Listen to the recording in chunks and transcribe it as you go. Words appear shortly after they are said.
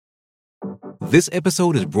This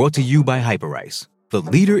episode is brought to you by Hyperice, the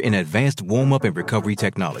leader in advanced warm-up and recovery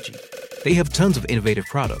technology. They have tons of innovative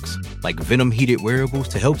products, like Venom-heated wearables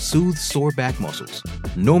to help soothe sore back muscles,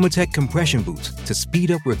 Normatec compression boots to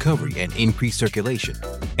speed up recovery and increase circulation,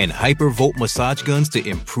 and Hypervolt massage guns to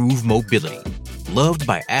improve mobility. Loved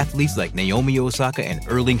by athletes like Naomi Osaka and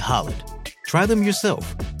Erling Haaland. Try them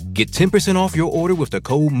yourself. Get 10% off your order with the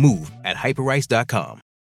code MOVE at Hyperice.com.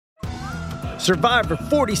 Survivor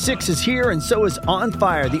 46 is here, and so is On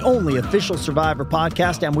Fire, the only official Survivor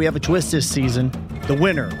podcast, and we have a twist this season. The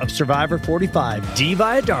winner of Survivor 45, Dee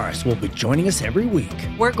Valladares, will be joining us every week.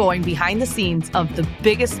 We're going behind the scenes of the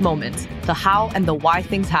biggest moments, the how and the why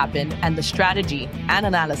things happen, and the strategy and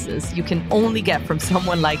analysis you can only get from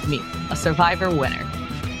someone like me, a Survivor winner.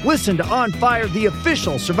 Listen to On Fire, the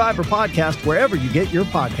official Survivor podcast, wherever you get your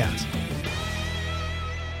podcasts.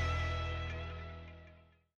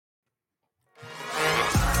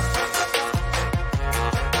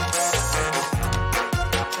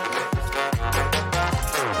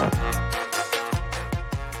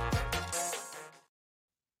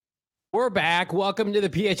 We're back. Welcome to the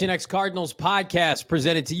PHNX Cardinals podcast,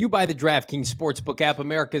 presented to you by the DraftKings Sportsbook app,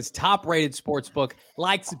 America's top-rated sportsbook.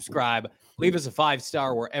 Like, subscribe, leave us a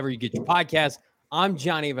 5-star wherever you get your podcast. I'm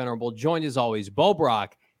Johnny Venerable, joined as always, Bo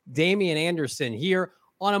Brock, Damian Anderson here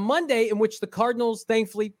on a Monday in which the Cardinals,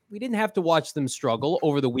 thankfully, we didn't have to watch them struggle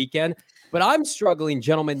over the weekend, but I'm struggling,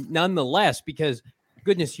 gentlemen, nonetheless, because,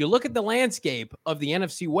 goodness, you look at the landscape of the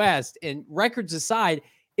NFC West, and records aside,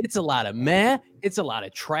 it's a lot of meh. It's a lot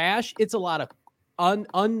of trash. It's a lot of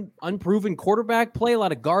unproven quarterback play, a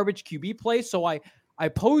lot of garbage QB play. So I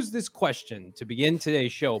posed this question to begin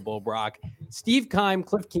today's show, Bo Brock. Steve Keim,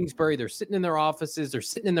 Cliff Kingsbury, they're sitting in their offices. They're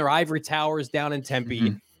sitting in their ivory towers down in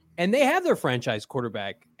Tempe, and they have their franchise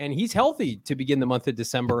quarterback, and he's healthy to begin the month of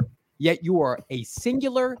December. Yet you are a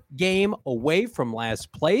singular game away from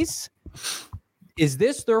last place. Is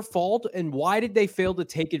this their fault, and why did they fail to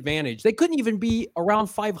take advantage? They couldn't even be around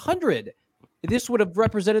 500. This would have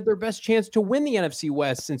represented their best chance to win the NFC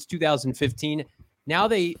West since 2015. Now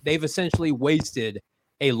they've essentially wasted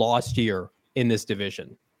a lost year in this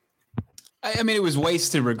division. I mean, it was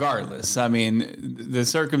wasted regardless. I mean, the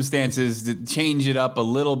circumstances that change it up a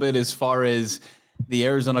little bit as far as the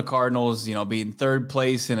Arizona Cardinals, being third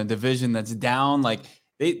place in a division that's down, like –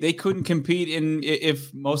 They couldn't compete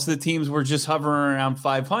if most of the teams were just hovering around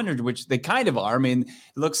 500, which they kind of are. I mean,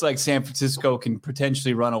 it looks like San Francisco can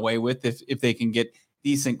potentially run away with if they can get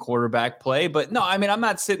decent quarterback play. But no, I mean, I'm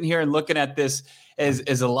not sitting here and looking at this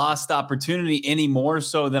as a lost opportunity any more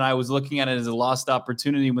so than I was looking at it as a lost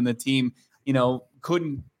opportunity when the team,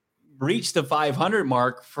 couldn't reach the 500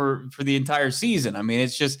 mark for the entire season. I mean,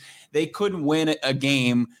 it's just they couldn't win a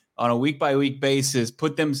game on a week-by-week basis,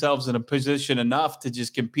 put themselves in a position enough to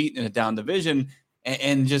just compete in a down division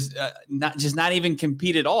and just not even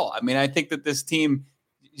compete at all. I mean, I think that this team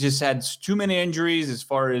just had too many injuries as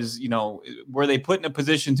far as, were they put in a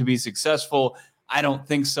position to be successful? I don't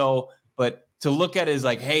think so. But to look at it as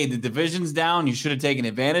like, hey, the division's down, you should have taken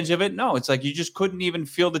advantage of it. No, it's like you just couldn't even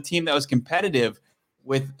field a team that was competitive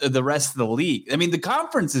with the rest of the league. I mean, the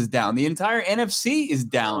conference is down. The entire NFC is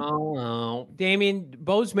down. Oh, Damien,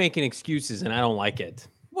 Bo's making excuses, and I don't like it.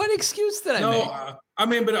 What excuse did I make? I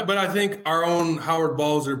mean, but I think our own Howard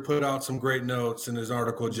Balzer put out some great notes in his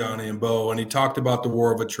article, Johnny and Bo, and he talked about the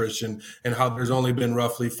war of attrition and how there's only been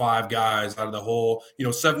roughly 5 guys out of the whole,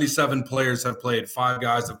 77 players have played, 5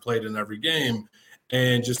 guys have played in every game.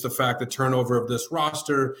 And just the fact that turnover of this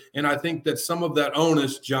roster. And I think that some of that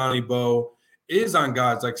onus, Johnny, Bo, is on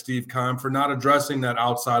guys like Steve Keim for not addressing that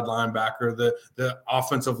outside linebacker, the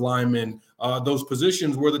offensive lineman, those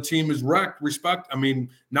positions where the team is wrecked.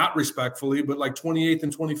 Not respectfully, but like 28th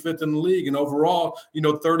and 25th in the league, and overall,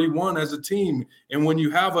 31 as a team. And when you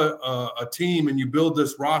have a team and you build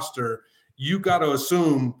this roster, you got to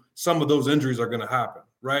assume some of those injuries are going to happen.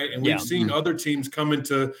 Right. And we've seen other teams come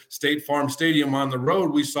into State Farm Stadium on the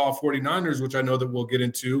road. We saw 49ers, which I know that we'll get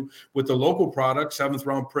into with the local product. 7th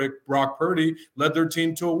round pick Brock Purdy led their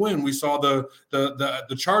team to a win. We saw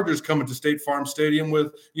the Chargers come into State Farm Stadium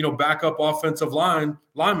with, backup offensive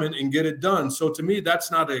linemen and get it done. So to me,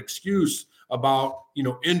 that's not an excuse about,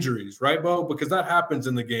 injuries. Right, Bo? Because that happens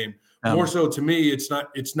in the game. More so to me, it's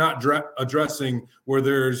not addressing where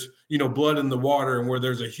there's, blood in the water and where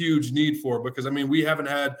there's a huge need for it. Because, we haven't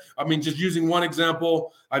had – just using one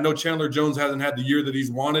example, I know Chandler Jones hasn't had the year that he's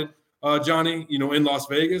wanted, Johnny, in Las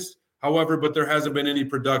Vegas. However, but there hasn't been any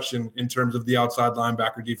production in terms of the outside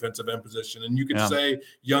linebacker defensive end position. And you can say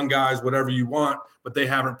young guys, whatever you want, but they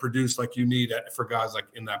haven't produced like you need for guys like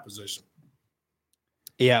in that position.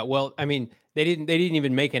 Yeah, well, They didn't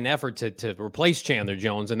even make an effort to replace Chandler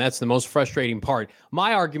Jones, and that's the most frustrating part.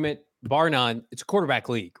 My argument, bar none, it's a quarterback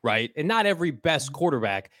league, right? And not every best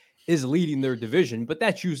quarterback is leading their division, but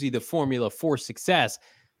that's usually the formula for success.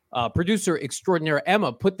 Producer extraordinaire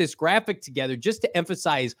Emma put this graphic together just to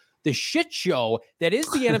emphasize the shit show that is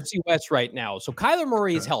the NFC West right now. So Kyler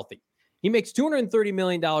Murray is healthy. He makes $230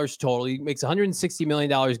 million total. He makes $160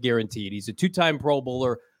 million guaranteed. He's a two-time Pro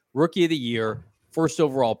Bowler, Rookie of the Year, first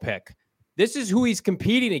overall pick. This is who he's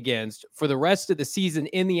competing against for the rest of the season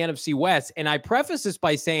in the NFC West. And I preface this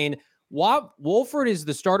by saying Wolford is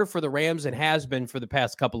the starter for the Rams and has been for the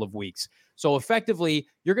past couple of weeks. So effectively,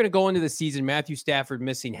 you're going to go into the season, Matthew Stafford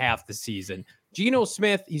missing half the season. Geno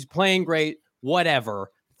Smith, he's playing great,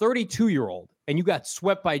 whatever. 32-year-old, and you got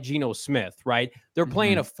swept by Geno Smith, right? They're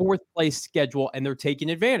playing a fourth place schedule, and they're taking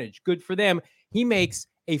advantage. Good for them. He makes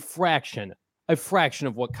a fraction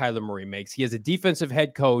of what Kyler Murray makes. He has a defensive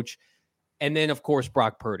head coach, and then, of course,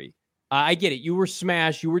 Brock Purdy. I get it. You were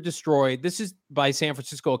smashed. You were destroyed. This is by San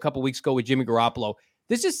Francisco a couple weeks ago with Jimmy Garoppolo.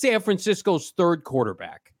 This is San Francisco's third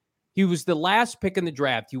quarterback. He was the last pick in the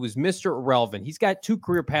draft. He was Mr. Irrelevant. He's got 2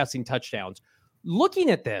 career passing touchdowns. Looking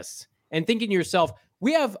at this and thinking to yourself,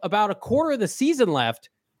 we have about a quarter of the season left,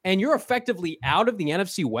 and you're effectively out of the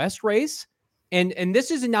NFC West race. And this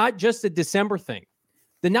is not just a December thing.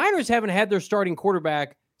 The Niners haven't had their starting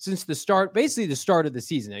quarterback since basically the start of the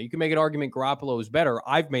season. Now, you can make an argument Garoppolo is better.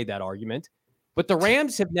 I've made that argument. But the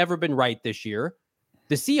Rams have never been right this year.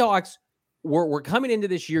 The Seahawks were coming into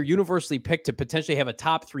this year universally picked to potentially have a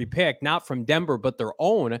top 3 pick, not from Denver, but their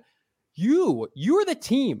own. You're the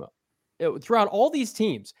team throughout all these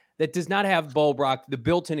teams that does not have Brock, the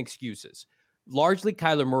built-in excuses. Largely,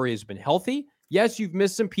 Kyler Murray has been healthy. Yes, you've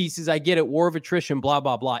missed some pieces. I get it. War of attrition, blah,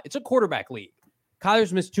 blah, blah. It's a quarterback league.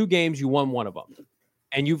 Kyler's missed 2 games. You won one of them.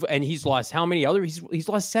 And he's lost how many other? He's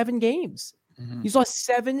lost 7 games. He's lost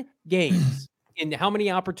 7 games in how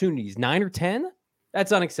many opportunities? 9 or 10?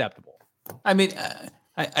 That's unacceptable. I mean,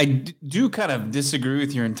 I do kind of disagree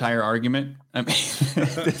with your entire argument. I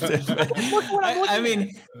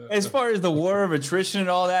mean, as far as the war of attrition and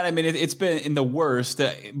all that, I mean, it's been in the worst.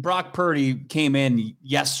 Brock Purdy came in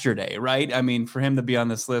yesterday, right? I mean, for him to be on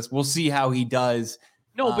this list, we'll see how he does.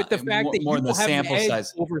 No, but the fact that you have sample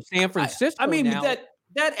size over San Francisco, I mean,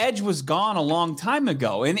 that edge was gone a long time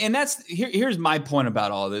ago. And that's here's my point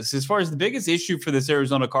about all this. As far as the biggest issue for this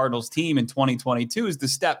Arizona Cardinals team in 2022 is the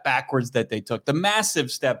step backwards that they took, the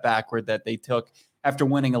massive step backward that they took after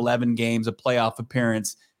winning 11 games, a playoff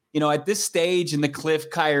appearance. You know, at this stage in the Cliff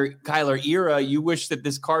Kyler era, you wish that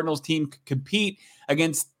this Cardinals team could compete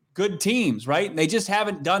against good teams, right? And they just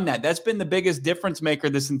haven't done that. That's been the biggest difference maker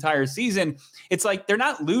this entire season. It's like they're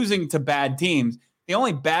not losing to bad teams. The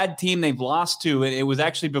only bad team they've lost to, it was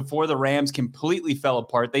actually before the Rams completely fell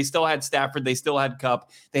apart. They still had Stafford. They still had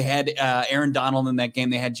Kupp. They had Aaron Donald in that game.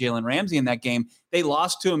 They had Jalen Ramsey in that game. They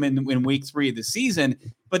lost to him in week 3 of the season.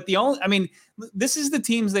 But this is the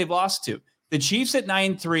teams they've lost to. The Chiefs at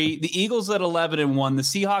 9-3, the Eagles at 11-1, the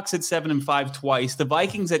Seahawks at 7-5 twice, the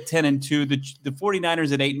Vikings at 10-2, the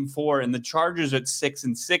 49ers at 8-4, and the Chargers at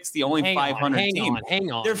 6-6, the only 500 team.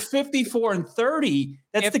 Hang on. They're 54-30.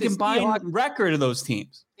 That's the combined record of those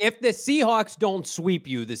teams. If the Seahawks don't sweep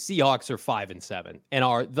you, the Seahawks are 5-7 and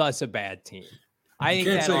are thus a bad team. I think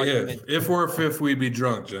can't say if we're 5th, we'd be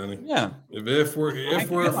drunk, Johnny. Yeah. If we're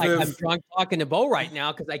 5th, I'm drunk talking to Bo right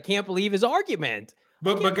now because I can't believe his argument.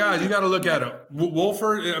 But guys, you got to look at it.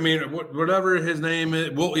 Wolford, I mean, whatever his name is,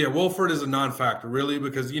 Wolford is a non-factor, really,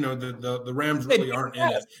 because the Rams really aren't in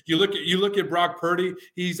it. You look at Brock Purdy.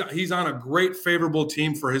 He's on a great, favorable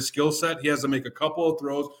team for his skill set. He has to make a couple of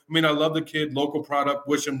throws. I mean, I love the kid, local product.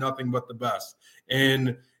 Wish him nothing but the best.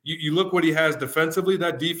 And you look what he has defensively.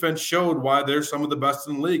 That defense showed why they're some of the best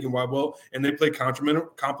in the league, and they play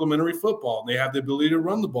complementary football. And they have the ability to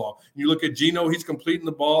run the ball. You look at Geno; he's completing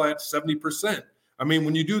the ball at 70%. I mean,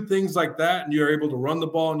 when you do things like that and you're able to run the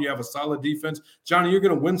ball and you have a solid defense, Johnny, you're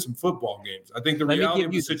going to win some football games. I think the reality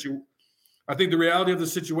of the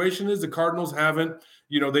situation is the Cardinals haven't.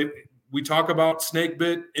 We talk about snake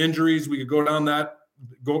bit injuries. We could go down that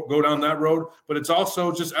road, but it's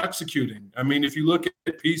also just executing. I mean, if you look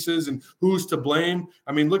at pieces and who's to blame,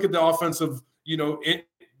 I mean, look at the offensive.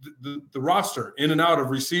 The roster in and out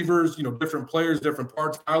of receivers. Different players, different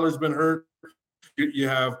parts. Tyler's been hurt. You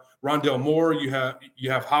have Rondale Moore. You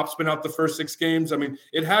have Hop's been out the first 6 games. I mean,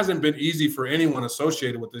 it hasn't been easy for anyone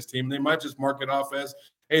associated with this team. They might just mark it off as,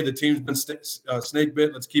 hey, the team's been snake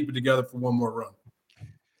bit. Let's keep it together for one more run.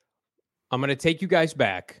 I'm going to take you guys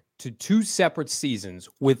back to 2 separate seasons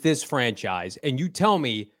with this franchise, and you tell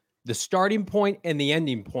me the starting point and the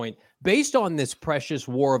ending point, based on this precious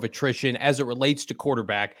war of attrition as it relates to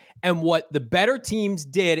quarterback and what the better teams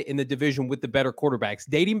did in the division with the better quarterbacks,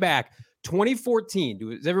 dating back 2014.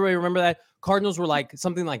 Does everybody remember that? Cardinals were like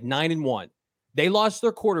something like 9-1. They lost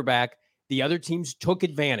their quarterback. The other teams took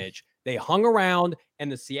advantage. They hung around,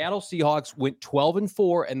 and the Seattle Seahawks went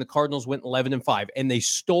 12-4, and the Cardinals went 11-5, and they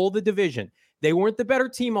stole the division. They weren't the better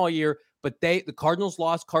team all year, but the Cardinals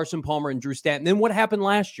lost Carson Palmer and Drew Stanton. Then what happened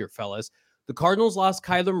last year, fellas? The Cardinals lost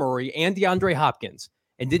Kyler Murray and DeAndre Hopkins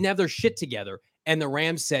and didn't have their shit together. And the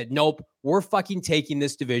Rams said, nope, we're fucking taking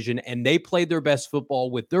this division. And they played their best football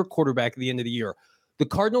with their quarterback at the end of the year. The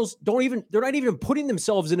Cardinals they're not even putting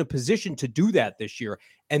themselves in a position to do that this year.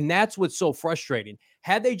 And that's what's so frustrating.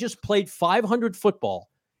 Had they just played 500 football,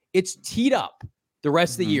 it's teed up the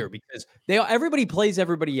rest of the year because everybody plays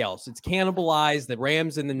everybody else. It's cannibalized. The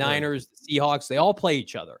Rams and the Niners, the Seahawks, they all play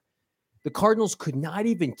each other. The Cardinals could not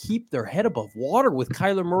even keep their head above water with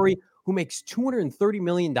Kyler Murray, who makes $230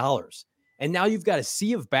 million. And now you've got a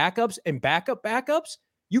sea of backups and backups.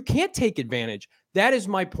 You can't take advantage. That is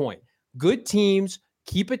my point. Good teams,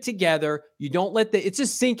 keep it together. You don't let it's a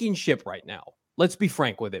sinking ship right now. Let's be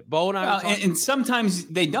frank with it. Bo and I and sometimes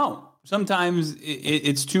they don't. Sometimes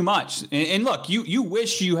it's too much. And look, you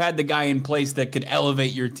wish you had the guy in place that could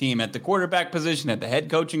elevate your team at the quarterback position, at the head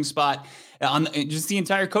coaching spot, on just the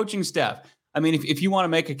entire coaching staff. I mean, if you want to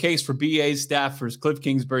make a case for BA's staff versus Cliff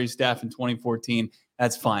Kingsbury's staff in 2014,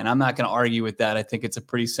 that's fine. I'm not going to argue with that. I think it's a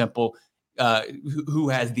pretty simple who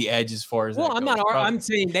has the edge as far as that goes. I'm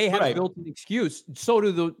saying they have a built-in excuse. So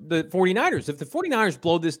do the 49ers. If the 49ers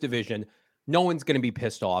blow this division, no one's going to be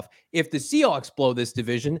pissed off. If the Seahawks blow this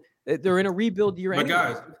division, they're in a rebuild year anyway.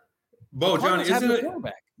 But guys, Bo, Johnny, isn't it?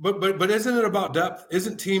 But isn't it about depth?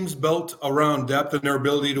 Isn't teams built around depth and their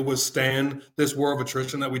ability to withstand this war of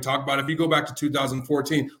attrition that we talk about? If you go back to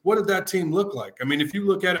 2014, what did that team look like? I mean, if you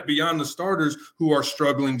look at it beyond the starters who are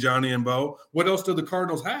struggling, Johnny and Bo, what else do the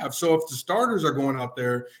Cardinals have? So if the starters are going out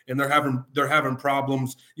there and they're having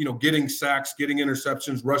problems, getting sacks, getting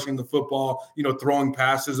interceptions, rushing the football, throwing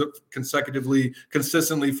passes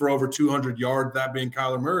consistently for over 200 yards, that being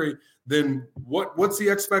Kyler Murray, then what's the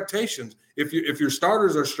expectations? If your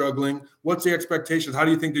starters are struggling, what's the expectations? How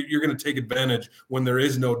do you think that you're going to take advantage when there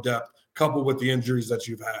is no depth, coupled with the injuries that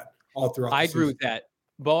you've had all throughout the season? I agree with that.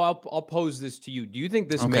 Bo, I'll pose this to you. Do you think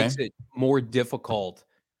this makes it more difficult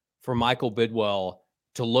for Michael Bidwell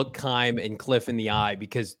to look Keim and Cliff in the eye?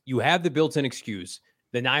 Because you have the built-in excuse.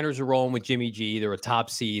 The Niners are rolling with Jimmy G. They're a top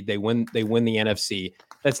seed. They win the NFC.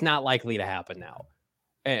 That's not likely to happen now.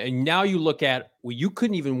 And now you look at, you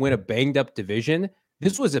couldn't even win a banged-up division.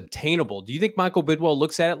 This was obtainable. Do you think Michael Bidwell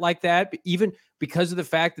looks at it like that, even because of the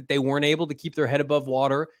fact that they weren't able to keep their head above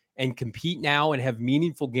water and compete now and have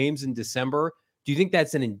meaningful games in December? Do you think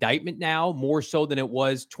that's an indictment now, more so than it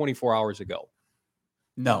was 24 hours ago?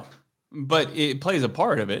 No, but it plays a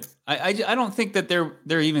part of it. I don't think that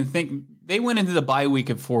they're even thinking. They went into the bye week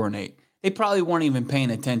at 4-8. They probably weren't even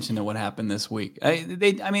paying attention to what happened this week.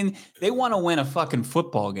 They want to win a fucking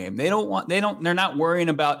football game. They're not worrying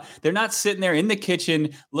about, they're not sitting there in the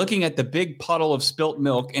kitchen looking at the big puddle of spilt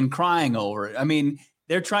milk and crying over it. I mean,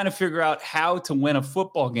 they're trying to figure out how to win a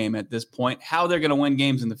football game at this point, how they're going to win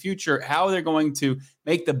games in the future, how they're going to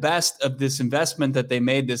make the best of this investment that they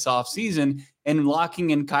made this offseason and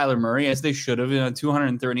locking in Kyler Murray, as they should have, in a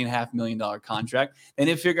 $230.5 million contract, and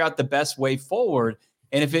then figure out the best way forward.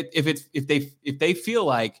 And if they feel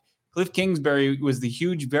like Cliff Kingsbury was the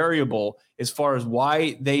huge variable as far as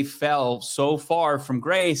why they fell so far from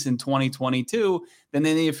grace in 2022, then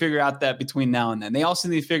they need to figure out that between now and then. They also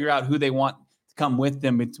need to figure out who they want to come with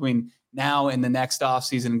them between now and the next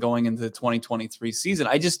offseason going into the 2023 season.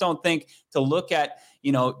 I just don't think to look at,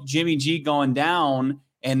 Jimmy G going down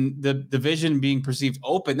and the division being perceived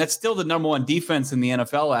open, that's still the number one defense in the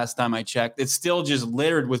NFL last time I checked. It's still just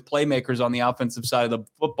littered with playmakers on the offensive side of the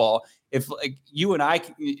football. If you and I,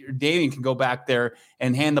 Damian, can go back there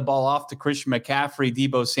and hand the ball off to Christian McCaffrey,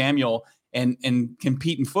 Deebo Samuel, and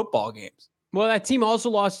compete in football games. Well, that team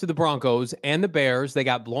also lost to the Broncos and the Bears. They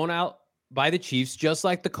got blown out by the Chiefs, just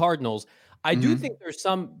like the Cardinals. I do think there's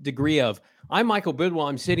some degree of, I'm Michael Bidwell.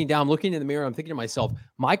 I'm sitting down, looking in the mirror. I'm thinking to myself,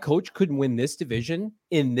 my coach couldn't win this division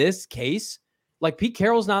in this case. Like, Pete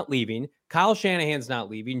Carroll's not leaving. Kyle Shanahan's not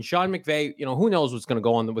leaving. Sean McVay, who knows what's going to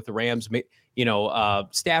go on with the Rams.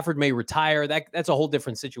 Stafford may retire. That's a whole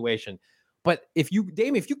different situation. But if you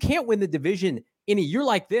can't win the division in a year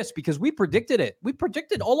like this, because we predicted it. We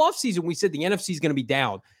predicted all offseason. We said the NFC is going to be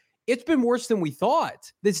down. It's been worse than we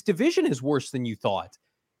thought. This division is worse than you thought.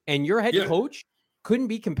 And your head coach couldn't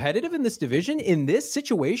be competitive in this division in this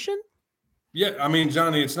situation? Yeah, I mean,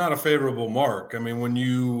 Johnny, it's not a favorable mark. I mean, when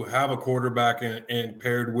you have a quarterback and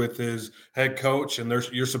paired with his head coach, and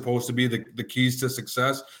you're supposed to be the keys to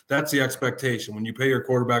success, that's the expectation. When you pay your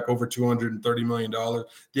quarterback over $230 million,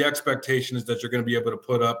 the expectation is that you're going to be able to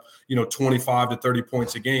put up, 25 to 30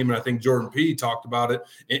 points a game. And I think Jordan P. talked about it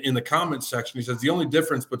in the comments section. He says the only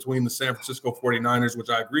difference between the San Francisco 49ers, which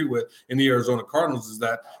I agree with, and the Arizona Cardinals is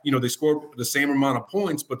that, they score the same amount of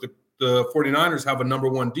points, but the 49ers have a number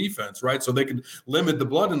one defense, right? So they can limit the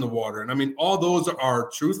blood in the water. And I mean, all those are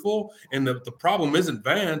truthful. And the problem isn't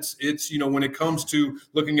Vance. It's, when it comes to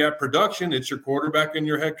looking at production, it's your quarterback and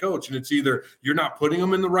your head coach. And it's either you're not putting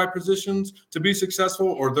them in the right positions to be successful,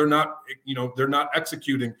 or they're not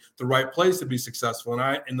executing the right plays to be successful.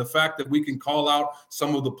 And the fact that we can call out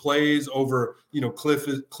some of the plays over,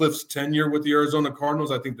 Cliff's tenure with the Arizona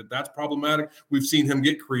Cardinals, I think that's problematic. We've seen him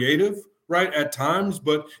get creative, right, at times,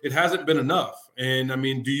 but it hasn't been enough. And I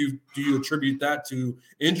mean, do you attribute that to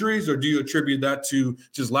injuries, or do you attribute that to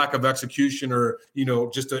just lack of execution, or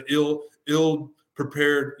just an ill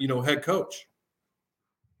prepared head coach?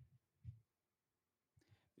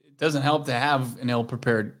 It doesn't help to have an ill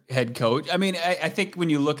prepared head coach. I mean, I think when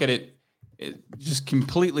you look at it just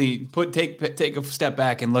completely take a step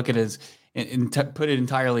back and look at it and put it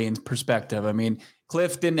entirely in perspective. I mean,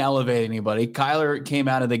 Cliff didn't elevate anybody. Kyler came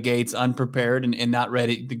out of the gates unprepared and not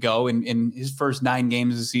ready to go. And his first 9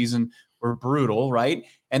 games of the season were brutal, right?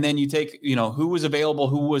 And then you take, who was available,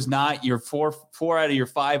 who was not. Your four out of your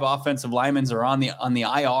 5 offensive linemen are on the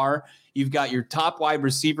IR. You've got your top wide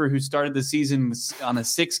receiver who started the season on a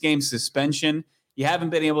 6-game suspension. You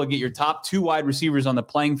haven't been able to get your top 2 wide receivers on the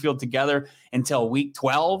playing field together until week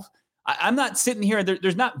 12. I'm not sitting here.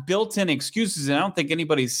 There's not built-in excuses, and I don't think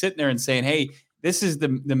anybody's sitting there and saying, hey, this is the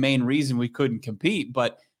main reason we couldn't compete.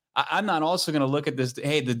 But I'm not also going to look at this,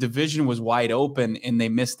 hey, the division was wide open and they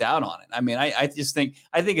missed out on it. I mean, I think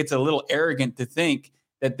it's a little arrogant to think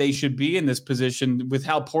that they should be in this position with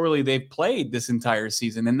how poorly they've played this entire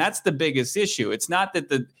season. And that's the biggest issue. It's not that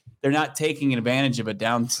they're not taking advantage of a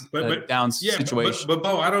down situation. But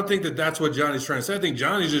Bo, I don't think that's what Johnny's trying to say. I think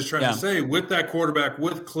Johnny's just trying to say, with that quarterback,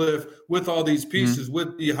 with Cliff, with all these pieces,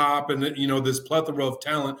 with the Hop, and this plethora of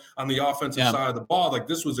talent on the offensive side of the ball, like,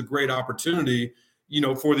 this was a great opportunity,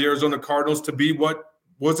 for the Arizona Cardinals to be what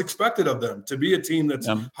was expected of them, to be a team that's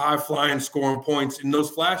high flying, scoring points in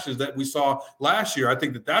those flashes that we saw last year. I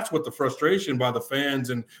think that's what the frustration by the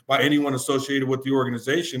fans and by anyone associated with the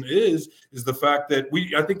organization is the fact that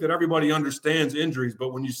I think that everybody understands injuries,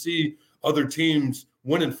 but when you see other teams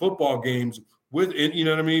winning football games with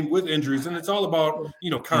injuries, and it's all about,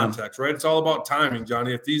 context, right? It's all about timing,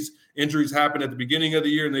 Johnny. If these injuries happen at the beginning of the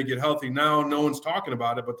year and they get healthy now, no one's talking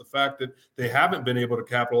about it. But the fact that they haven't been able to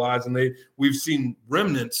capitalize, and we've seen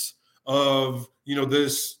remnants of,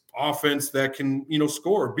 this offense that can,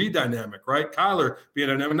 score, be dynamic, right? Kyler being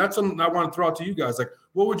dynamic. And that's something I want to throw out to you guys. Like,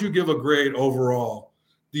 what would you give a grade overall,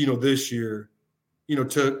 this year, to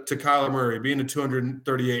Kyler Murray being a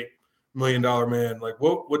 $238 million man? Like,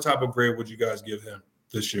 what type of grade would you guys give him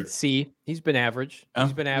this year? C. He's been average.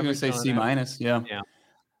 He's been average. I'm going to say C minus. Yeah.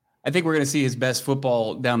 I think we're going to see his best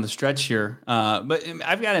football down the stretch here. But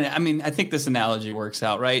I think this analogy works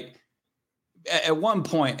out, right? At one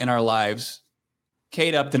point in our lives,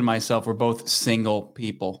 Kate Upton and myself were both single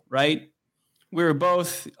people, right? We were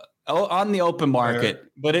both on the open market,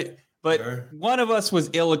 but one of us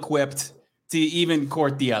was ill-equipped to even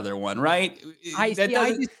court the other one, right? That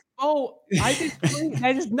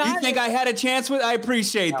is not. You think I had a chance with? I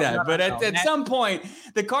appreciate that, but at some point,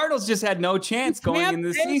 the Cardinals just had no chance going in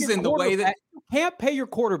the season. The way that you can't pay your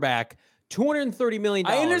quarterback $230 million.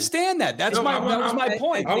 I understand that. That was my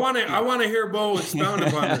point. I want to hear Bo expound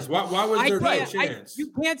upon this. Why was there no chance?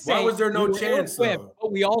 You can't say. Why was there no chance?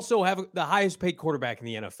 But we also have the highest paid quarterback in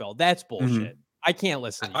the NFL. That's bullshit. Mm-hmm. I can't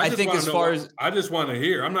listen. I just want to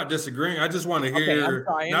hear. I'm not disagreeing. I just want to hear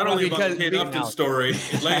not only about the Kate Upton story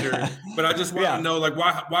later, but I just want to know, like,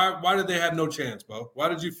 why did they have no chance, Bo? Why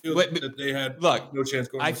did you feel that they had no chance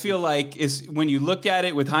going? I feel like is when you look at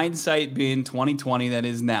it with hindsight being 2020, that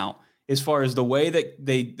is now, as far as the way that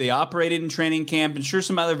they operated in training camp, and sure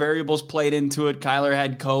some other variables played into it. Kyler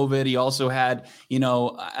had COVID. He also had, I don't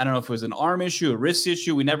know if it was an arm issue, a wrist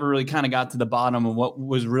issue. We never really kind of got to the bottom of what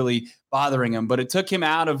was really bothering him, but it took him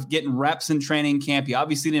out of getting reps in training camp. He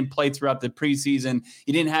obviously didn't play throughout the preseason.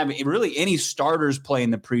 He didn't have really any starters play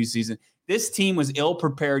in the preseason. This team was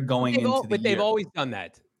ill-prepared going into the year. But they've always done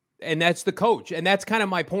that, and that's the coach. And that's kind of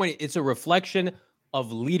my point. It's a reflection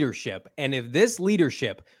of leadership. And if this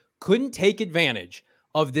leadership couldn't take advantage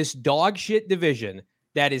of this dog shit division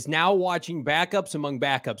that is now watching backups among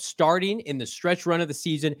backups starting in the stretch run of the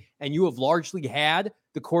season, and you have largely had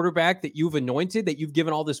the quarterback that you've anointed, that you've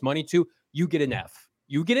given all this money to, you get an F.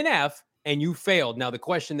 You get an F, and you failed. Now the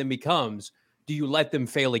question then becomes, do you let them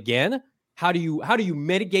fail again? How do you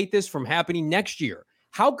mitigate this from happening next year?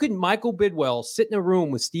 How could Michael Bidwell sit in a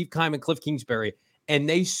room with Steve Keim and Cliff Kingsbury and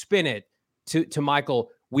they spin it to Michael,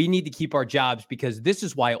 we need to keep our jobs because this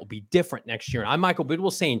is why it will be different next year. And I'm Michael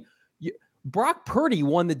Bidwell saying, Brock Purdy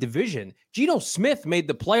won the division. Geno Smith made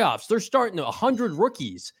the playoffs. They're starting 100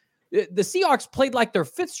 rookies. The Seahawks played like their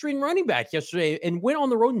fifth string running back yesterday and went on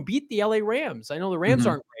the road and beat the LA Rams. I know the Rams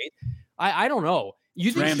aren't great. I don't know.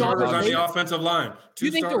 You think starters on the offensive line? Do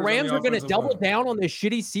you think the Rams are going to double down on this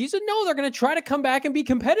shitty season? No, they're going to try to come back and be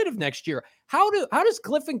competitive next year. How does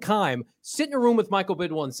Cliff and Keim sit in a room with Michael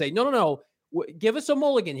Bidwell and say, no, give us a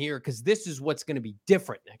mulligan here because this is what's going to be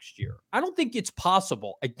different next year? I don't think it's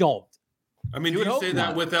possible. I don't. I mean, do you say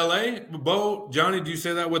that with LA? Bo, Johnny, do you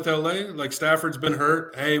say that with LA? Like Stafford's been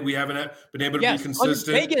hurt. Hey, we haven't been able to be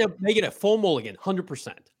consistent. They get a full mulligan,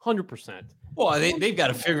 100%. Well, they've got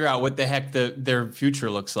to figure out what the heck their future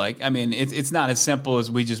looks like. I mean, it's not as simple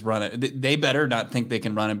as we just run it. They better not think they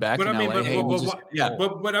can run it back. But I mean, but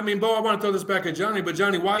I mean, Bo, I want to throw this back at Johnny. But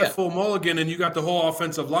Johnny, why a full mulligan and you got the whole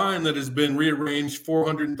offensive line that has been rearranged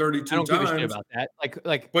 432 times? I don't give a shit about that.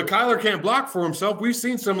 But Kyler can't block for himself. We've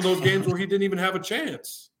seen some of those games where he didn't even have a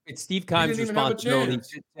chance. It's Steve Keim's responsibility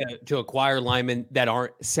to acquire linemen that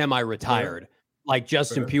aren't semi-retired. Yeah. Like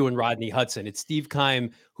Justin Pugh and Rodney Hudson. It's Steve Keim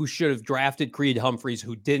who should have drafted Creed Humphreys,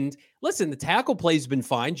 who didn't. Listen, the tackle play's been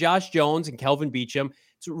fine. Josh Jones and Kelvin Beachum.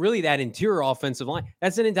 It's really that interior offensive line.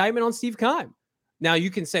 That's an indictment on Steve Keim. Now, you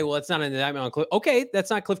can say, well, that's not an indictment on Cliff. Okay, that's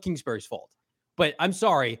not Cliff Kingsbury's fault. But I'm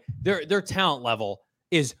sorry, their talent level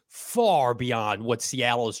is far beyond what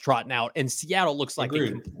Seattle is trotting out. And Seattle looks like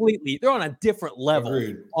they're on a different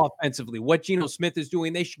level offensively. What Geno Smith is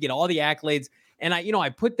doing, they should get all the accolades. And I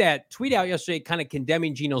put that tweet out yesterday kind of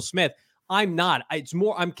condemning Geno Smith. I'm not.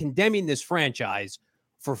 I'm condemning this franchise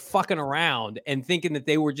for fucking around and thinking that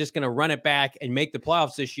they were just going to run it back and make the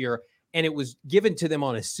playoffs this year. And it was given to them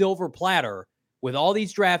on a silver platter with all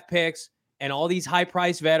these draft picks and all these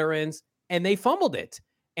high-priced veterans, and they fumbled it.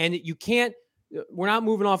 And we're not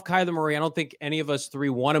moving off Kyler Murray. I don't think any of us three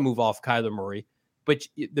want to move off Kyler Murray. But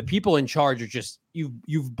the people in charge are just,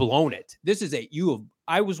 you've blown it.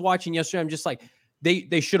 I was watching yesterday. I'm just like,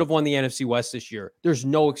 they should have won the NFC West this year. There's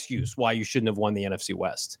no excuse why you shouldn't have won the NFC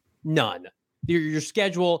West. None. Your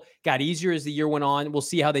schedule got easier as the year went on. We'll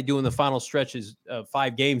see how they do in the final stretches of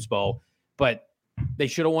 5 games, Bo. But they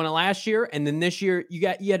should have won it last year. And then this year you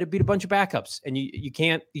had to beat a bunch of backups, and you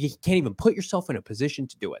can't even put yourself in a position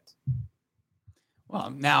to do it.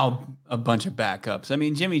 Well, now a bunch of backups. I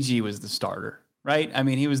mean, Jimmy G was the starter. Right? I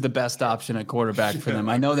mean, he was the best option at quarterback for them.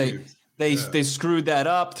 I know they screwed that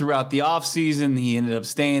up throughout the offseason. He ended up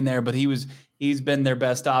staying there, but he's been their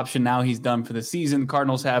best option. Now he's done for the season.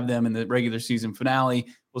 Cardinals have them in the regular season finale.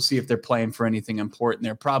 We'll see if they're playing for anything important.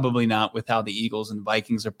 They're probably not with how the Eagles and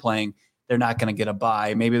Vikings are playing. They're not going to get a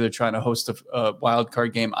bye. Maybe they're trying to host a wild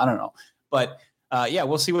card game. I don't know. But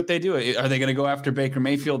we'll see what they do. Are they going to go after Baker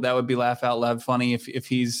Mayfield? That would be laugh out loud funny if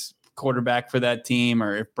he's quarterback for that team,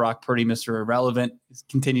 or if Brock Purdy, Mr. Irrelevant,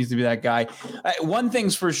 continues to be that guy. One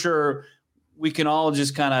thing's for sure, we can all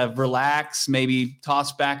just kind of relax, maybe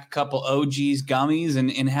toss back a couple OG's gummies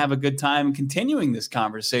and have a good time continuing this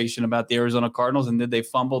conversation about the Arizona Cardinals and did they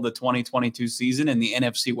fumble the 2022 season in the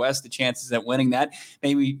NFC West, the chances at winning that.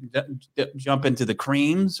 Maybe jump into the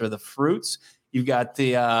creams or the fruits. You've got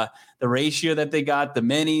the ratio that they got, the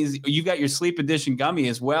minis. You got your sleep edition gummy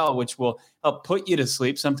as well, which will help put you to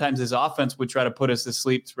sleep. Sometimes this offense would try to put us to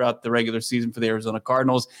sleep throughout the regular season for the Arizona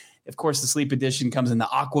Cardinals. Of course, the sleep edition comes in the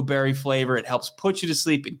aquaberry flavor. It helps put you to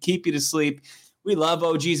sleep and keep you to sleep. We love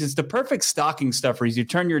OGs. It's the perfect stocking stuffer as you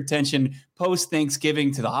turn your attention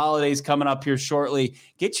post-Thanksgiving to the holidays coming up here shortly.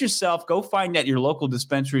 Go find at your local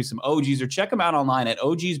dispensary some OGs or check them out online at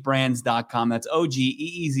ogsbrands.com. That's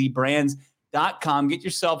OGEEZ brands.com. Get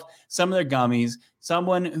yourself some of their gummies,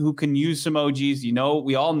 someone who can use some OGs.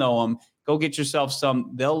 We all know them. Go get yourself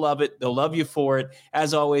some. They'll love it. They'll love you for it.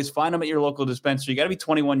 As always, find them at your local dispensary. You got to be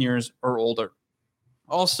 21 years or older.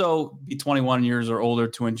 Also, be 21 years or older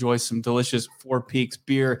to enjoy some delicious Four Peaks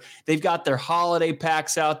beer. They've got their holiday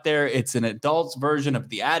packs out there. It's an adult's version of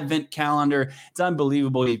the Advent calendar. It's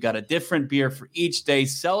unbelievable. You've got a different beer for each day,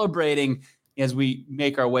 celebrating as we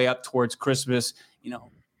make our way up towards Christmas.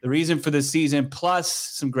 The reason for the season, plus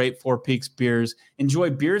some great Four Peaks beers. Enjoy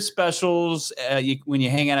beer specials when you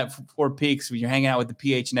hang out at Four Peaks. When you're hanging out with the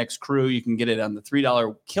PHNX crew, you can get it on the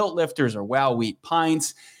 $3 kilt lifters or Wow Wheat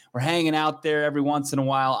pints. We're hanging out there every once in a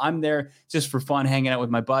while. I'm there just for fun, hanging out with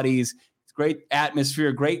my buddies. It's great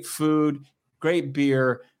atmosphere, great food, great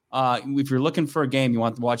beer. If you're looking for a game, you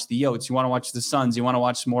want to watch the Yotes, you want to watch the Suns, you want to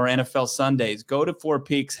watch some more NFL Sundays, go to Four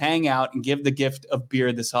Peaks, hang out, and give the gift of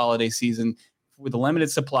beer this holiday season with the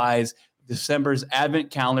limited supplies. December's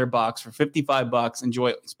Advent Calendar box for $55.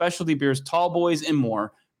 Enjoy specialty beers, tall boys, and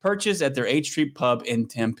more. Purchase at their H Street Pub in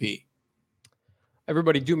Tempe.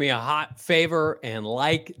 Everybody do me a hot favor and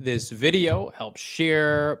like this video. Help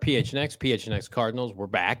share PHNX Cardinals. We're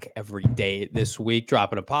back every day this week,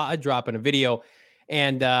 dropping a pod, dropping a video.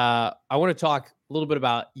 And I want to talk a little bit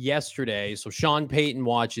about yesterday. So Sean Payton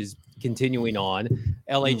watch is continuing on.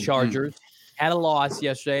 LA Chargers had a loss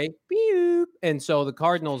yesterday. And so the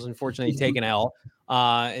Cardinals, unfortunately, take an L.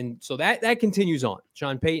 And so that continues on.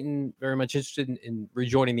 Sean Payton, very much interested in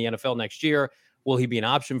rejoining the NFL next year. Will he be an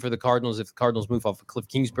option for the Cardinals if the Cardinals move off of Cliff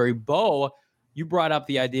Kingsbury? Bo, you brought up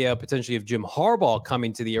the idea potentially of Jim Harbaugh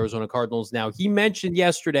coming to the Arizona Cardinals. Now, he mentioned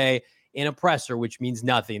yesterday in a presser, which means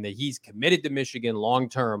nothing, that he's committed to Michigan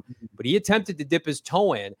long-term, but he attempted to dip his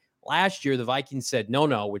toe in. Last year, the Vikings said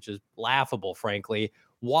no, which is laughable, frankly.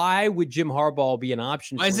 Why would Jim Harbaugh be an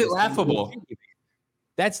option? Why is it laughable?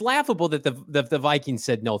 That's laughable that the Vikings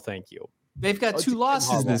said no, thank you. They've got 2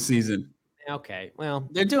 losses this season. Okay, well,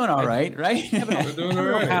 they're doing all right, right? They're doing all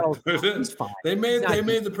right. He's fine. They made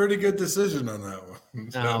the pretty good decision on that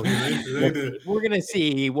one. So we're gonna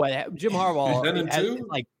see what Jim Harbaugh 10-2?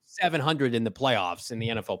 like 700 in the playoffs, in the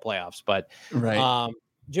NFL playoffs, but right.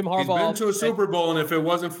 Jim Harbaugh he's been to a Super Bowl, and if it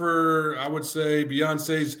wasn't for, I would say,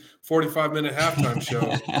 Beyonce's 45-minute halftime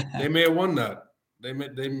show, they may have won that.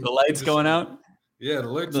 The lights going out. Yeah, the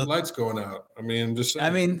lights going out. I mean, just saying. I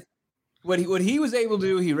mean, what he was able to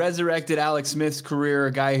do, he resurrected Alex Smith's career,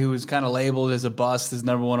 a guy who was kind of labeled as a bust, his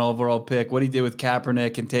number 1 overall pick. What he did with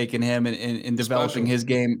Kaepernick and taking him and developing his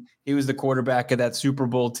game. He was the quarterback of that Super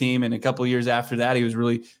Bowl team, and a couple of years after that, he was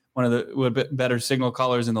really one of the better signal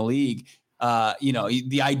callers in the league.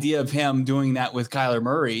 The idea of him doing that with Kyler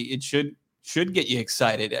Murray, it should get you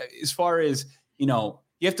excited. As far as, you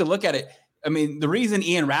have to look at it. I mean, the reason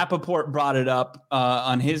Ian Rappaport brought it up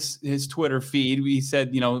on his Twitter feed, he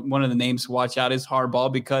said, one of the names to watch out is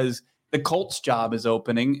Harbaugh because the Colts job is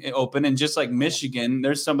open. And just like Michigan,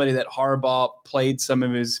 there's somebody that Harbaugh played some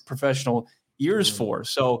of his professional years for.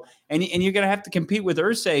 So, and you're going to have to compete with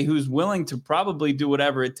Irsay, who's willing to probably do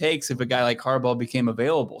whatever it takes if a guy like Harbaugh became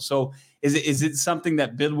available. So is it something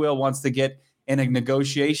that Bidwell wants to get in a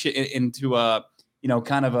negotiation into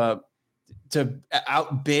to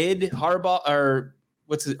outbid Harbaugh or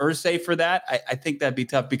what's it, Irsay for that? I think that'd be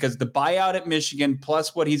tough because the buyout at Michigan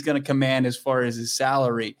plus what he's going to command as far as his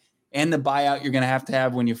salary and the buyout you're going to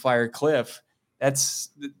have when you fire Cliff, that's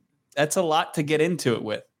a lot to get into it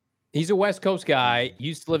with. He's a West Coast guy,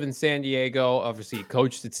 used to live in San Diego, obviously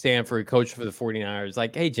coached at Stanford, coached for the 49ers.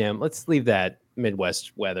 Like, hey, Jim, let's leave that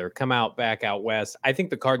Midwest weather. Come back out West. I think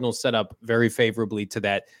the Cardinals set up very favorably to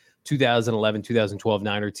that 2011, 2012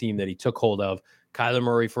 Niner team that he took hold of. Kyler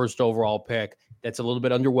Murray, first overall pick. That's a little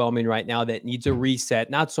bit underwhelming right now. That needs a reset.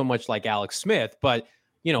 Not so much like Alex Smith, but,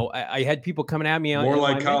 I had people coming at me. More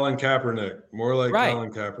like Colin Kaepernick.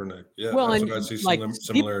 Colin Kaepernick. Yeah, well, that's what I see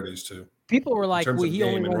similarities to. People were like, well, he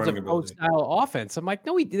only runs a pro-style offense. I'm like,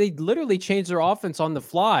 no, they literally changed their offense on the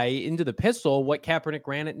fly into the pistol what Kaepernick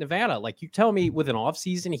ran at Nevada. Like, you tell me with an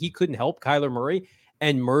offseason he couldn't help Kyler Murray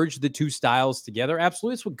and merge the two styles together?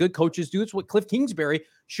 Absolutely. It's what good coaches do. It's what Cliff Kingsbury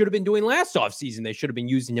should have been doing last offseason. They should have been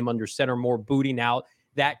using him under center more, booting out,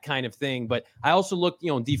 that kind of thing. But I also look,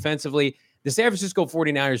 defensively, the San Francisco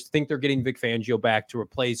 49ers think they're getting Vic Fangio back to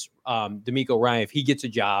replace DeMeco Ryan if he gets a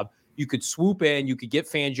job. You could swoop in, you could get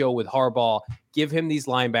Fangio with Harbaugh, give him these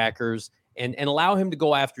linebackers, and allow him to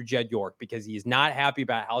go after Jed York because he is not happy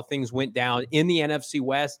about how things went down in the NFC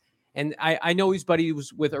West. And I know he's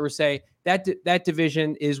buddies with Irsay. That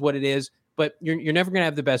division is what it is, but you're never going to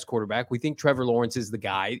have the best quarterback. We think Trevor Lawrence is the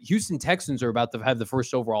guy. Houston Texans are about to have the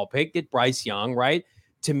first overall pick. Get Bryce Young, right?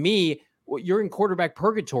 To me, you're in quarterback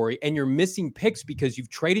purgatory, and you're missing picks because you've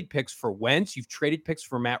traded picks for Wentz. You've traded picks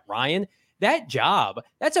for Matt Ryan. That job,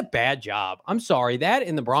 that's a bad job. I'm sorry. That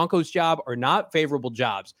and the Broncos job are not favorable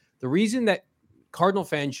jobs. The reason that Cardinal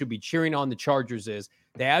fans should be cheering on the Chargers is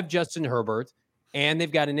they have Justin Herbert, and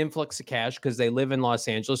they've got an influx of cash because they live in Los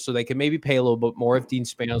Angeles, so they can maybe pay a little bit more if Dean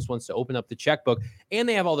Spanos wants to open up the checkbook, and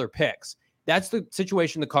they have all their picks. That's the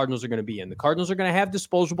situation the Cardinals are going to be in. The Cardinals are going to have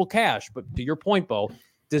disposable cash, but to your point, Bo,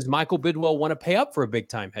 does Michael Bidwell want to pay up for a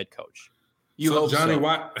big-time head coach? So Johnny,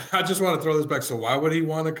 why? I just want to throw this back. So why would he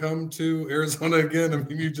want to come to Arizona again? I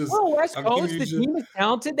mean, West Coast, the team is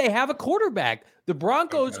talented. They have a quarterback. The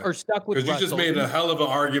Broncos are stuck with Russell. You just made a hell of an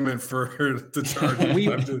argument for the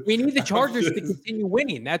Chargers. we need the Chargers to continue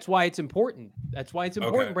winning. That's why it's important.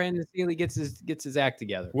 Brandon Staley gets his act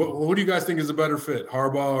together. What do you guys think is a better fit,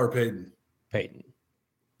 Harbaugh or Payton? Payton.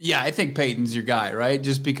 Yeah, I think Payton's your guy, right?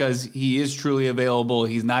 Just because he is truly available.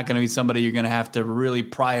 He's not going to be somebody you're going to have to really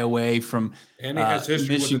pry away from. And he has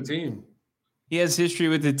history with the team. He has history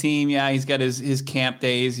with the team. Yeah, he's got his camp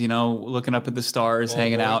days, looking up at the stars,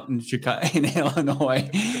 hanging out in Chicago, in Illinois.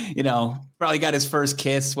 Probably got his first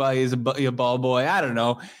kiss while he's a ball boy. I don't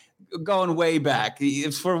know. Going way back.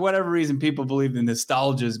 If for whatever reason people believe the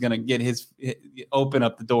nostalgia is going to open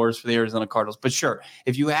up the doors for the Arizona Cardinals. But sure,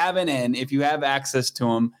 if you have an in, if you have access to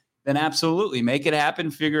him, then absolutely make it happen.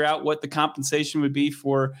 Figure out what the compensation would be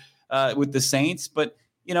for with the Saints. But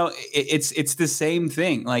it's the same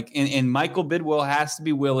thing. And Michael Bidwill has to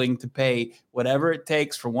be willing to pay whatever it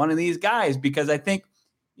takes for one of these guys, because I think,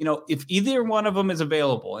 if either one of them is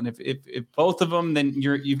available, and if both of them, then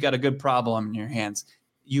you've got a good problem in your hands.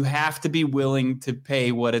 You have to be willing to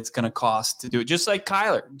pay what it's going to cost to do it. Just like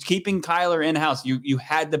Kyler, keeping Kyler in-house, you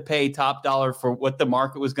had to pay top dollar for what the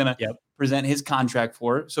market was going to present his contract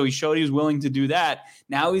for. So he showed he was willing to do that.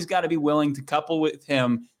 Now he's got to be willing to couple with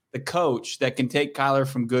him the coach that can take Kyler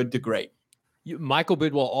from good to great. Michael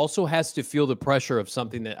Bidwill also has to feel the pressure of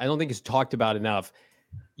something that I don't think is talked about enough.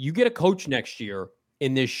 You get a coach next year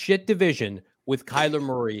in this shit division with Kyler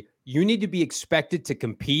Murray. You need to be expected to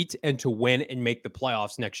compete and to win and make the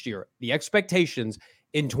playoffs next year. The expectations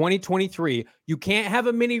in 2023, you can't have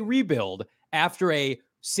a mini rebuild after a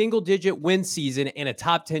single-digit win season and a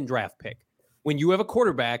top 10 draft pick. When you have a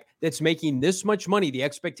quarterback that's making this much money, the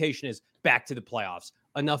expectation is back to the playoffs.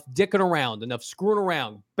 Enough dicking around, enough screwing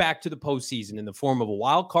around, back to the postseason in the form of a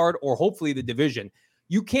wild card or hopefully the division.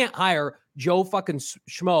 You can't hire Joe fucking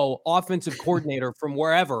Schmo, offensive coordinator from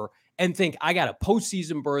wherever, and think, I got a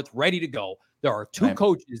postseason berth ready to go. There are two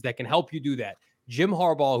coaches that can help you do that. Jim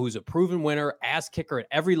Harbaugh, who's a proven winner, ass kicker at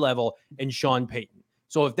every level, and Sean Payton.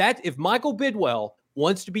 So if Michael Bidwill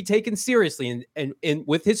wants to be taken seriously and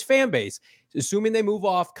with his fan base, assuming they move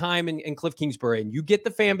off Keim and Cliff Kingsbury, and you get the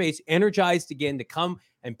fan base energized again to come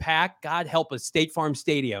and pack, God help us, State Farm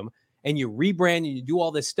Stadium, and you rebrand and you do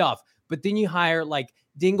all this stuff, but then you hire like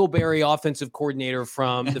Dingleberry, offensive coordinator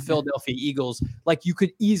from the Philadelphia Eagles, like you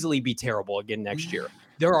could easily be terrible again next year.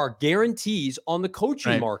 There are guarantees on the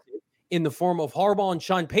coaching market in the form of Harbaugh and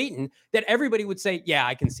Sean Payton that everybody would say, yeah,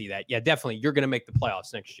 I can see that. Yeah, definitely. You're going to make the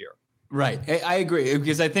playoffs next year. Right. I agree,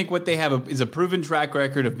 because I think what they have is a proven track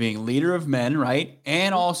record of being leader of men, right?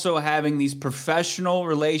 And also having these professional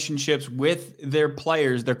relationships with their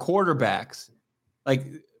players, their quarterbacks, like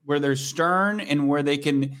where they're stern and where they're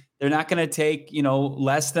not going to take,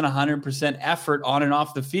 less than 100% effort on and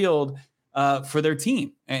off the field for their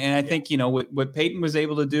team. And I think, what Peyton was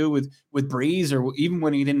able to do with Breeze, or even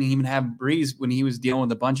when he didn't even have Breeze, when he was dealing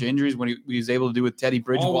with a bunch of injuries, when he was able to do with Teddy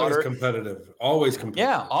Bridgewater. Always competitive.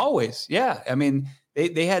 Yeah, always. Yeah. I mean,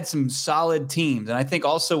 they had some solid teams. And I think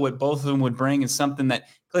also what both of them would bring is something that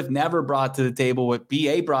Cliff never brought to the table. What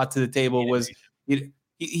BA brought to the table was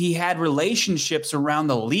he had relationships around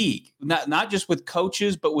the league, not just with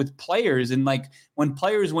coaches, but with players. And like when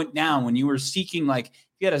players went down, when you were seeking, like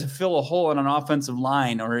you had to fill a hole on an offensive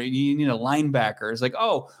line, or you need a linebacker. It's like,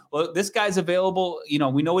 oh, well, this guy's available.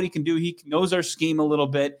 We know what he can do. He knows our scheme a little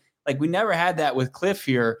bit. Like we never had that with Cliff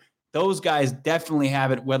here. Those guys definitely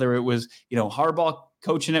have it, whether it was, Harbaugh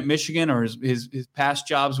coaching at Michigan or his past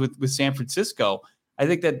jobs with San Francisco. I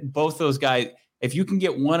think that both those guys, if you can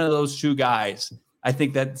get one of those two guys, I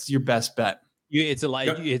think that's your best bet. It's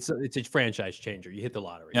a franchise changer. You hit the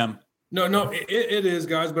lottery. Yeah. No, it is,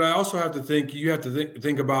 guys. But I also have to think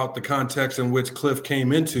think about the context in which Cliff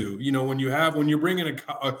came into. When you're bringing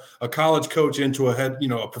a college coach into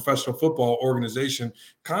a professional football organization,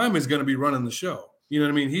 Keim is going to be running the show. You know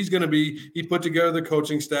what I mean? He put together the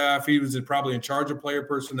coaching staff. He was probably in charge of player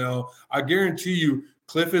personnel. I guarantee you,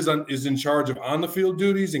 Cliff is in charge of on-the-field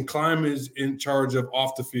duties, and Keim is in charge of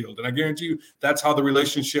off-the-field. And I guarantee you that's how the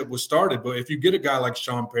relationship was started. But if you get a guy like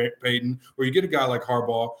Sean Payton or you get a guy like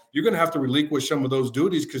Harbaugh, you're going to have to relinquish some of those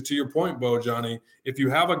duties because, to your point, Johnny, if you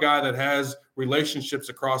have a guy that has relationships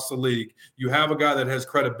across the league, you have a guy that has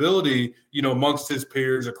credibility, amongst his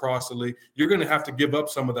peers across the league, you're going to have to give up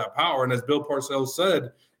some of that power. And as Bill Parcells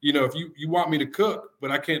said, if you want me to cook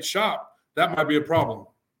but I can't shop, that might be a problem.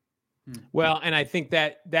 Well, and I think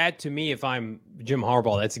that to me, if I'm Jim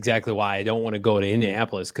Harbaugh, that's exactly why I don't want to go to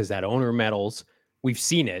Indianapolis, because that owner meddles. We've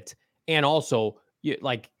seen it. And also,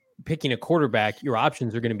 like picking a quarterback, your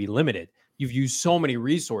options are going to be limited. You've used so many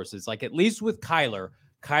resources. Like at least with Kyler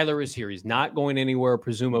is here. He's not going anywhere,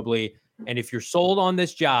 presumably. And if you're sold on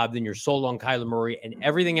this job, then you're sold on Kyler Murray, and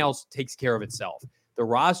everything else takes care of itself. The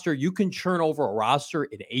roster, you can churn over a roster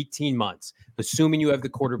in 18 months, assuming you have the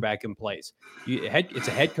quarterback in place. It's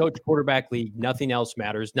a head coach quarterback league. Nothing else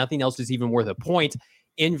matters. Nothing else is even worth a point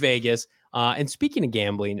in Vegas. And speaking of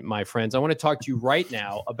gambling, my friends, I want to talk to you right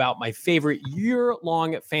now about my favorite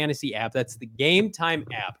year-long fantasy app. That's the Game Time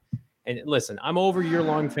app. And listen, I'm over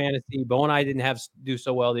year-long fantasy. Bo and I didn't do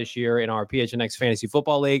so well this year in our PHNX Fantasy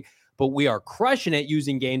Football League, but we are crushing it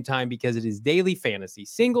using Game Time because it is daily fantasy,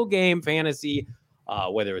 single game fantasy,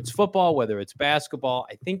 whether it's football, whether it's basketball.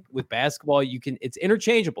 I think with basketball, it's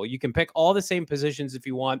interchangeable. You can pick all the same positions if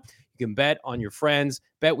you want. You can bet on your friends,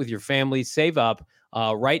 bet with your family, save up.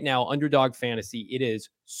 Right now, Underdog Fantasy, it is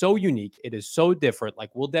so unique. It is so different.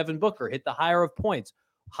 Like, will Devin Booker hit the higher of points?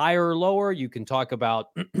 Higher or lower? You can talk about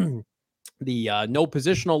the no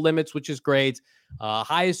positional limits, which is great.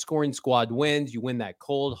 Highest scoring squad wins. You win that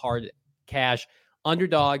cold, hard cash.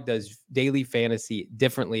 Underdog does daily fantasy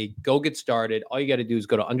differently. Go get started. All you got to do is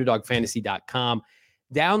go to underdogfantasy.com.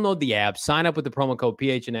 Download the app. Sign up with the promo code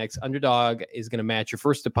PHNX. Underdog is going to match your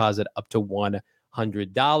first deposit up to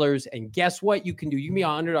 $100. And guess what you can do? You can be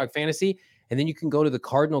on Underdog Fantasy, and then you can go to the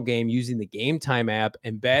Cardinal game using the Game Time app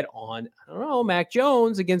and bet on, I don't know, Mac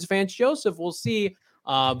Jones against Vance Joseph. We'll see.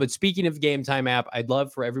 But speaking of Game Time app, I'd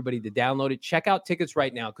love for everybody to download it. Check out tickets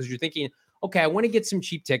right now because you're thinking, okay, I want to get some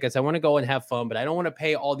cheap tickets. I want to go and have fun, but I don't want to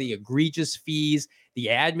pay all the egregious fees, the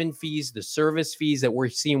admin fees, the service fees that we're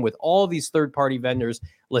seeing with all these third-party vendors.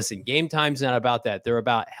 Listen, Game Time's not about that. They're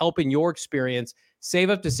about helping your experience. Save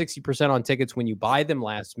up to 60% on tickets when you buy them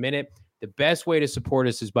last minute. The best way to support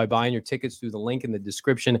us is by buying your tickets through the link in the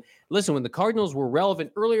description. Listen, when the Cardinals were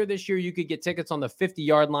relevant earlier this year, you could get tickets on the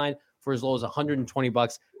 50-yard line for as low as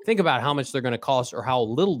 $120. Think about how much they're going to cost or how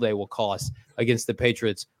little they will cost against the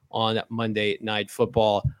Patriots on Monday Night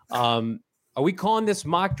Football. Are we calling this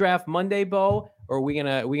Mock Draft Monday, Bo? Or are we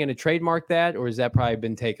gonna trademark that, or has that probably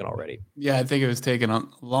been taken already? Yeah, I think it was taken a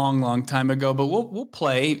long time ago. But we'll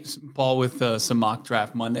play ball with some Mock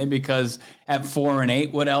Draft Monday because at 4 and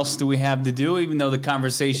 8, what else do we have to do? Even though the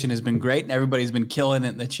conversation has been great and everybody's been killing it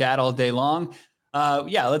in the chat all day long.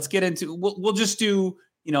 Let's get into. We'll just do.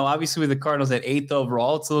 Obviously with the Cardinals at 8th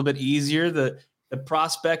overall, it's a little bit easier. The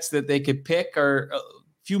prospects that they could pick are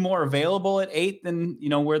few more available at 8 than,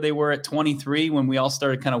 where they were at 23 when we all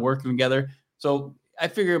started kind of working together. So I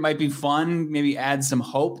figure it might be fun, maybe add some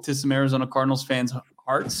hope to some Arizona Cardinals fans'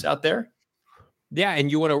 hearts out there. Yeah.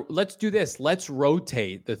 And let's do this. Let's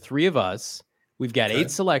rotate the three of us. We've got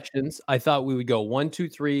 8 selections. I thought we would go 1, 2,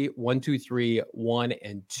 3, 1, 2, 3, 1,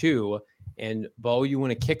 and 2. And Bo, you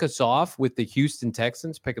want to kick us off with the Houston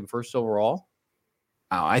Texans picking first overall?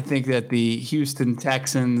 I think that the Houston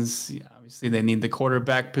Texans, obviously they need the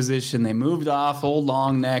quarterback position. They moved off old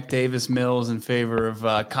long neck Davis Mills in favor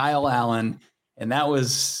of Kyle Allen, and that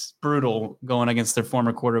was brutal going against their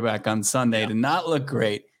former quarterback on Sunday. Did not look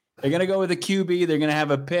great. They're going to go with a QB. They're going to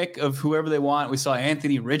have a pick of whoever they want. We saw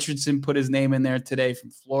Anthony Richardson put his name in there today from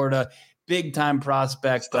Florida. Big-time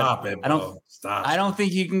prospect. Stop it, Bo. Stop. I don't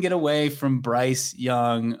think you can get away from Bryce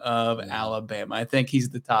Young of Alabama. I think he's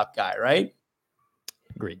the top guy, right?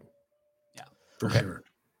 Agreed. Yeah. For sure.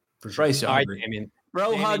 Bryce Young. All right, Damien.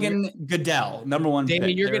 Bro hugging Goodell, number one.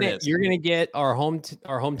 Damien, you're gonna get our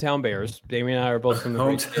hometown Bears. Damien and I are both from the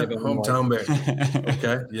hometown Bears.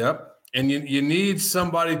 Okay. Yep. And you need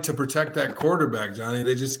somebody to protect that quarterback, Johnny.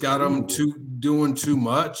 They just got him doing too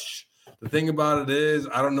much. The thing about it is,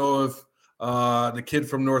 I don't know if the kid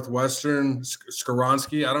from Northwestern,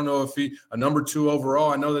 Skoronski, I don't know if a number 2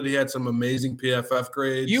 overall. I know that he had some amazing PFF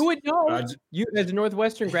grades. You would know. You as a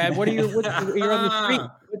Northwestern grad, you're on the street.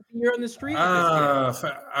 You're on the street.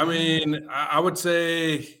 I mean, I would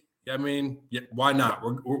say, why not?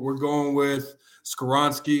 We're going with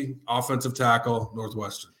Skoronski, offensive tackle,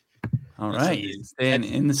 Northwestern. All right, staying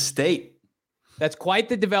in the state. That's quite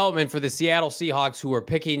the development for the Seattle Seahawks, who are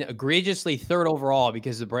picking egregiously 3rd overall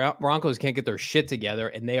because the Broncos can't get their shit together,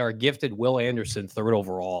 and they are gifted Will Anderson 3rd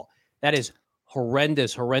overall. That is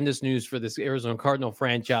horrendous news for this Arizona Cardinal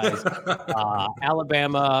franchise.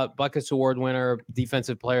 Alabama, Buckets Award winner,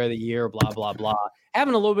 Defensive Player of the Year, blah, blah, blah.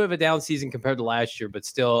 Having a little bit of a down season compared to last year, but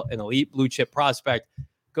still an elite blue chip prospect.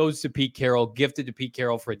 Goes to Pete Carroll, gifted to Pete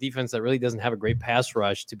Carroll for a defense that really doesn't have a great pass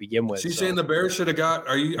rush to begin with. She's saying the Bears should have got.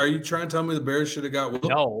 Are you trying to tell me the Bears should have got?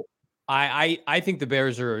 No, I think the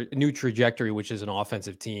Bears are a new trajectory, which is an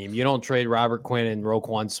offensive team. You don't trade Robert Quinn and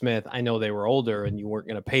Roquan Smith. I know they were older and you weren't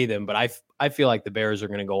going to pay them, but I feel like the Bears are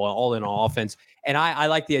going to go all in on offense. And I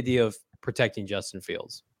like the idea of protecting Justin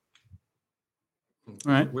Fields.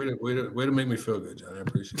 All right. Way to make me feel good, John. I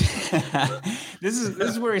appreciate it. This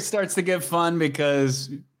is where it starts to get fun, because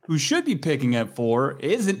who should be picking at 4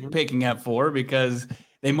 isn't picking at 4 because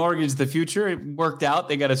they mortgaged the future. It worked out.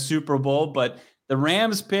 They got a Super Bowl, but the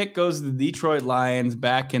Rams pick goes to the Detroit Lions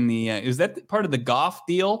back in the is that part of the Goff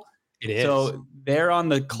deal? It is. So they're on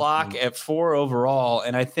the clock at 4 overall,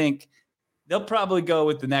 and I think they'll probably go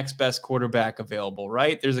with the next best quarterback available,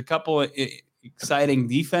 right? There's a couple of exciting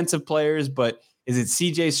defensive players, but is it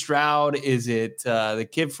CJ Stroud? Is it the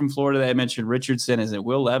kid from Florida that I mentioned, Richardson? Is it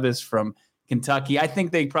Will Levis from Kentucky? I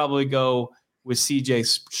think they probably go with CJ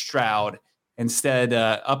Stroud. Instead,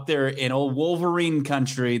 up there in old Wolverine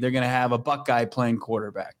country, they're going to have a Buckeye playing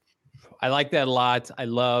quarterback. I like that a lot. I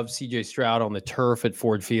love CJ Stroud on the turf at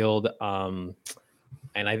Ford Field. And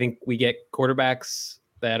I think we get quarterbacks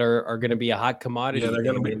that are going to be a hot commodity. Yeah, they're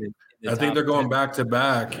going to be. I think they're going back to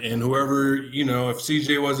back. And whoever, if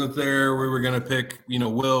CJ wasn't there, we were going to pick,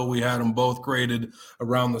 Will. We had them both graded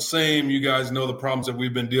around the same. You guys know the problems that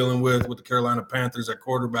we've been dealing with the Carolina Panthers at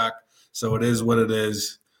quarterback. So it is what it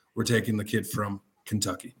is. We're taking the kid from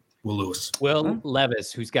Kentucky, Will Lewis. Will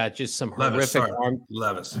Levis, who's got just some horrific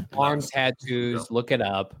arm tattoos. Look it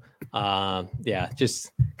up.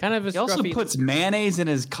 Just kind of a He also puts mayonnaise in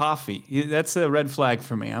his coffee. That's a red flag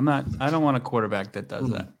for me. I don't want a quarterback that does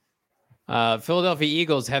that. Philadelphia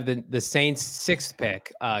Eagles have the Saints 6th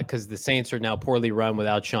pick because the Saints are now poorly run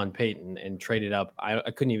without Sean Payton and traded up. I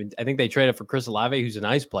think they traded for Chris Olave, who's a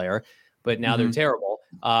nice player, but now they're terrible.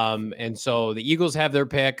 And so the Eagles have their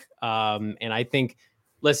pick. And I think,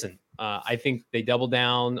 I think they double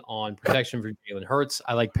down on protection for Jalen Hurts.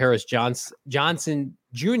 I like Paris Johnson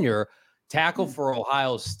Jr., tackle for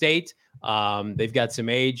Ohio State. They've got some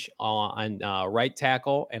age on right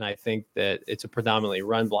tackle, and I think that it's a predominantly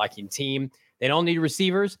run-blocking team. They don't need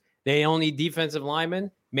receivers. They don't need defensive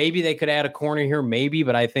linemen. Maybe they could add a corner here, maybe,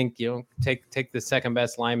 but I think, take the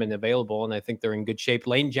second-best lineman available, and I think they're in good shape.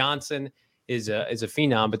 Lane Johnson is a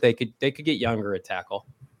phenom, but they could get younger at tackle.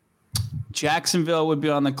 Jacksonville would be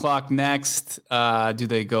on the clock next. Do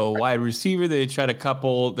they go wide receiver? They try to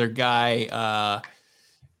couple their guy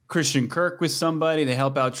Christian Kirk with somebody. They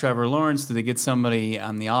help out Trevor Lawrence. Do they get somebody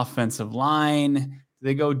on the offensive line? Do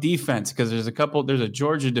they go defense? Because there's a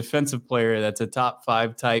Georgia defensive player that's a top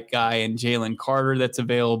 5 type guy, and Jalen Carter that's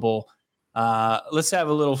available. Let's have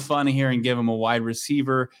a little fun here and give him a wide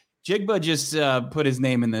receiver. Jigba just put his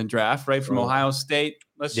name in the draft, right, from Ohio State.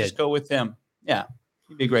 Let's just go with him. Yeah,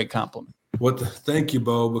 he'd be a great compliment. Thank you,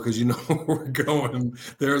 Bo, because where we're going.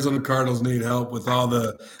 The Arizona Cardinals need help with all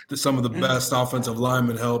some of the best offensive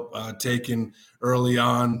lineman help taken early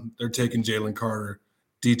on. They're taking Jalen Carter,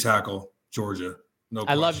 D tackle, Georgia. No,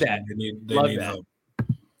 I love that. They need help.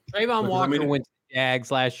 Trayvon Walker went to the Jags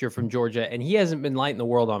last year from Georgia, and he hasn't been lighting the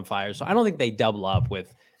world on fire. So I don't think they double up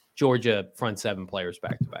with Georgia front 7 players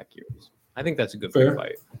back-to-back years. I think that's a good pick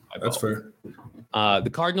by That's fair. The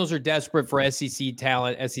Cardinals are desperate for SEC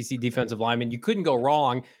talent, SEC defensive linemen. You couldn't go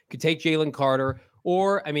wrong. You could take Jalen Carter,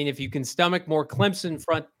 or if you can stomach more Clemson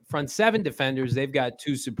front 7 defenders, they've got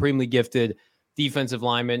 2 supremely gifted defensive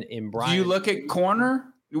linemen in Brian. Do you look at corner?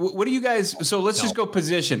 What do you guys? So let's just go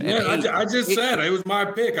position. Yeah, I just said it was my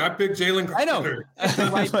pick. I picked Jalen Carter. I know. That's the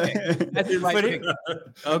right pick. That's the right pick.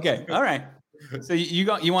 Okay, all right. So you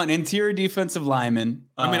want interior defensive linemen.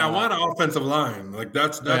 I want an offensive line.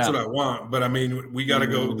 That's what I want. But we got to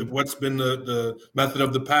go. What's been the method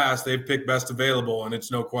of the past? They've picked best available, and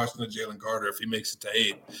it's no question that Jalen Carter, if he makes it to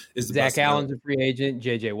 8, is the best. Zach Allen's a free agent.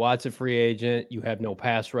 JJ Watt's a free agent. You have no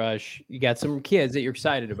pass rush. You got some kids that you're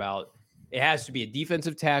excited about. It has to be a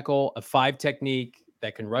defensive tackle, a 5 technique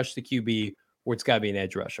that can rush the QB, or it's got to be an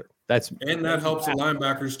edge rusher. That helps the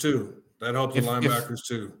linebackers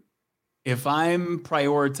too. If I'm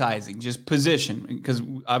prioritizing just position, because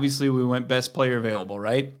obviously we went best player available,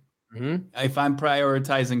 right? Mm-hmm. If I'm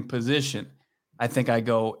prioritizing position, I think I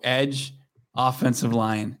go edge, offensive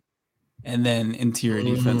line, and then interior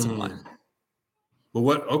defensive line. But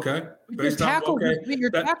what? Okay. Your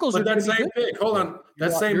tackles are that same pick. Hold on.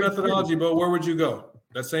 That same methodology, but where would you go?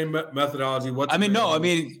 That same methodology.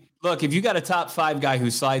 Look, if you got a top 5 guy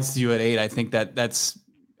who slides to you at 8, I think that's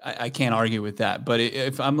I can't argue with that. But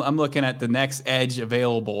if I'm looking at the next edge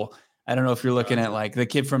available, I don't know if you're looking at like the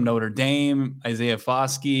kid from Notre Dame, Isaiah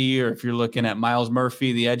Foskey, or if you're looking at Miles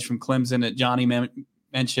Murphy, the edge from Clemson that Johnny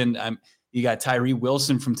mentioned. You got Tyree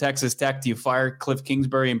Wilson from Texas Tech. Do you fire Cliff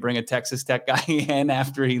Kingsbury and bring a Texas Tech guy in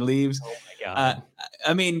after he leaves? Oh my God.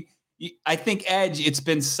 I mean, I think Edge. It's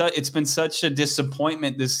been such a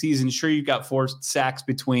disappointment this season. Sure, you've got 4 sacks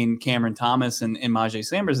between Cameron Thomas and Majay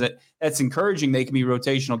Sanders. That's encouraging. They can be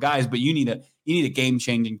rotational guys, but you need a game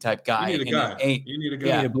changing type guy. You need a guy. You need a guy.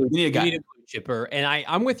 Yeah, you need a guy. You need a blue chipper. And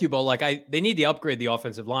I'm with you, Bo. Like they need to upgrade the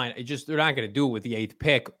offensive line. They're not going to do it with the 8th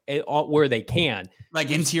pick where they can. Like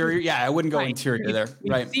interior, yeah, I wouldn't go interior there.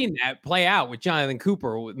 We've seen that play out with Jonathan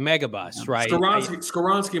Cooper with Megabus, right?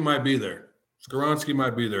 Skoronski might be there. Skoronski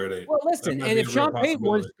might be there at 8. Well, listen, and if Sean Payton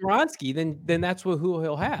wants Skoronski, then that's who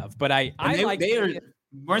he'll have. But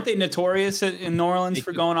weren't they notorious in New Orleans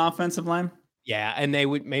for going offensive line? Yeah, and they'd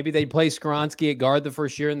play Skoronski at guard the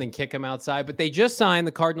first year and then kick him outside. But they just signed,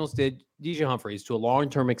 the Cardinals did, DJ Humphries to a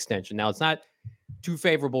long-term extension. Now it's not too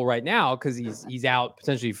favorable right now because he's out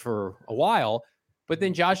potentially for a while. But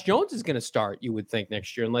then Josh Jones is going to start, you would think,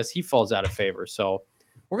 next year unless he falls out of favor. So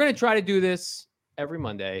we're going to try to do this every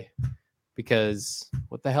Monday. Because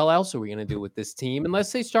what the hell else are we going to do with this team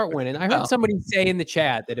unless they start winning? I heard somebody say in the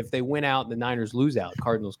chat that if they win out and the Niners lose out,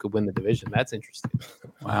 Cardinals could win the division. That's interesting.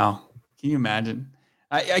 Wow. Can you imagine?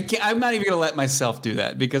 I'm not even going to let myself do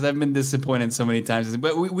that because I've been disappointed so many times.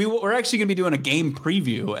 But we're actually going to be doing a game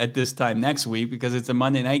preview at this time next week because it's a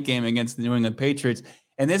Monday night game against the New England Patriots.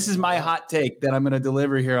 And this is my hot take that I'm going to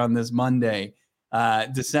deliver here on this Monday.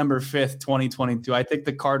 December 5th, 2022. I think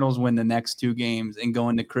the Cardinals win the next 2 games and go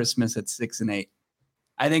into Christmas at 6-8.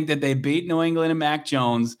 I think that they beat New England and Mac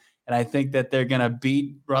Jones, and I think that they're going to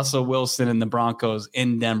beat Russell Wilson and the Broncos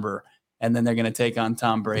in Denver, and then they're going to take on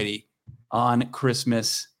Tom Brady on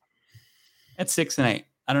Christmas at 6-8.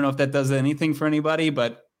 I don't know if that does anything for anybody,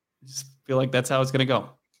 but I just feel like that's how it's going to go.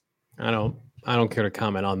 I don't care to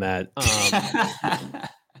comment on that.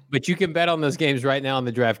 But you can bet on those games right now on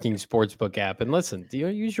the DraftKings Sportsbook app. And listen, do you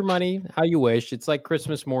use your money how you wish? It's like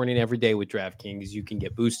Christmas morning every day with DraftKings. You can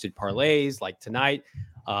get boosted parlays like tonight,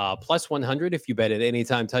 plus 100 if you bet at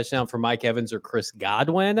anytime touchdown for Mike Evans or Chris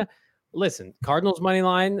Godwin. Listen, Cardinals money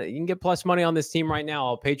line, you can get plus money on this team right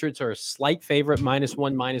now. Patriots are a slight favorite, -1,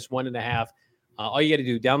 -1.5. All you got to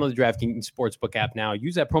do, download the DraftKings Sportsbook app now.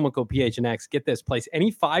 Use that promo code PHNX. Get this, place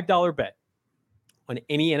any $5 bet on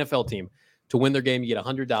any NFL team. To win their game, you get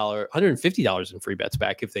 $150 in free bets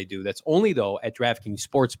back if they do. That's only, though, at DraftKings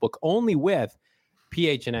Sportsbook, only with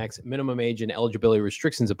PHNX. Minimum age and eligibility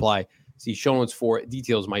restrictions apply. See show notes for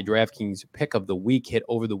details. My DraftKings pick of the week hit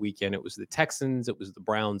over the weekend. It was the Texans. It was the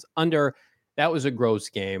Browns under. That was a gross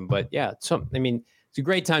game. But, yeah, it's a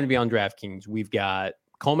great time to be on DraftKings. We've got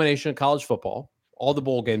culmination of college football, all the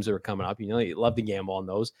bowl games that are coming up. You love to gamble on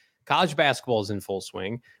those. College basketball is in full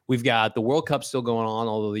swing. We've got the World Cup still going on,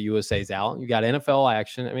 although the USA's out. You got NFL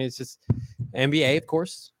action. It's just NBA, of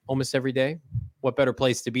course, almost every day. What better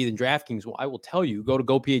place to be than DraftKings? Well, I will tell you, go to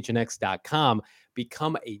gophnx.com,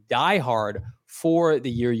 become a diehard for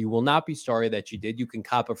the year. You will not be sorry that you did. You can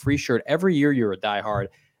cop a free shirt every year you're a diehard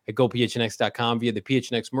at gophnx.com via the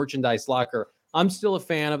PHNX merchandise locker. I'm still a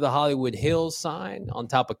fan of the Hollywood Hills sign on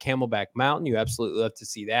top of Camelback Mountain. You absolutely love to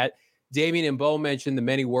see that. Damian and Bo mentioned the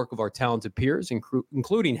many work of our talented peers,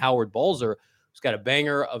 including Howard Balzer, who's got a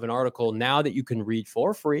banger of an article now that you can read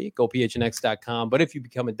for free. Go phnx.com. But if you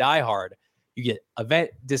become a diehard, you get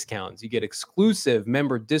event discounts. You get exclusive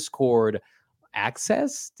member Discord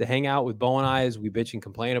access to hang out with Bo and I as we bitch and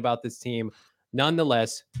complain about this team.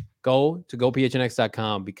 Nonetheless, go to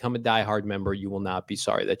gophnx.com. Become a diehard member. You will not be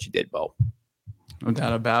sorry that you did, Bo. No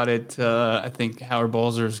doubt about it. I think Howard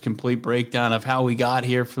Balzer's complete breakdown of how we got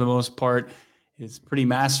here for the most part is pretty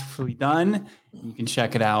masterfully done. You can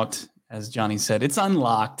check it out. As Johnny said, it's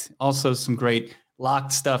unlocked. Also some great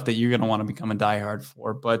locked stuff that you're going to want to become a diehard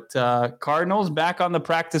for. But Cardinals back on the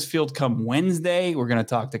practice field come Wednesday. We're going to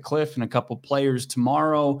talk to Cliff and a couple players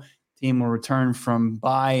tomorrow. Team will return from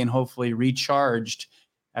bye and hopefully recharged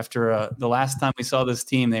after the last time we saw this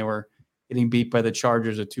team. They were getting beat by the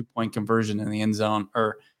Chargers, a 2-point conversion in the end zone,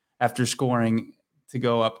 or after scoring to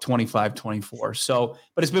go up 25-24. So,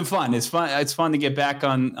 but it's been fun. It's fun. It's fun to get back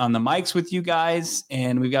on the mics with you guys,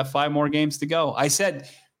 and we've got 5 more games to go. I said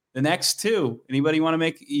the next 2. Anybody want to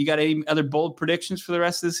make? You got any other bold predictions for the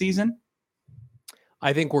rest of the season?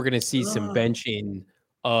 I think we're going to see some benching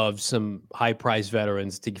of some high-priced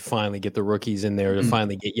veterans to finally get the rookies in there, to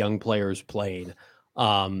finally get young players playing.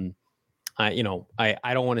 I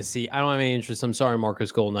don't want to see. I don't have any interest. I'm sorry,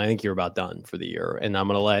 Marcus Golden. I think you're about done for the year, and I'm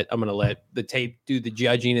gonna let the tape do the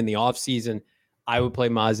judging in the offseason. I would play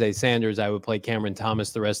Majay Sanders. I would play Cameron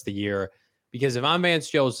Thomas the rest of the year, because if I'm Vance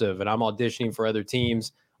Joseph and I'm auditioning for other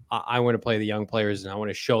teams, I want to play the young players and I want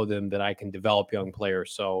to show them that I can develop young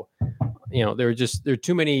players. So, there are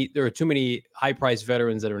too many high-priced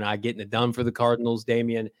veterans that are not getting it done for the Cardinals,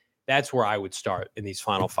 Damian. That's where I would start in these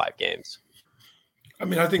final 5 games. I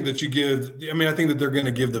think that they're going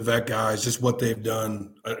to give the vet guys just what they've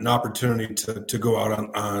done an opportunity to go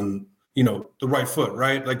out on the right foot,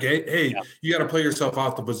 right? Like, hey, you got to play yourself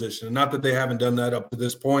out the position. And not that they haven't done that up to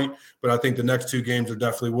this point, but I think the next 2 games are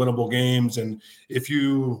definitely winnable games. And if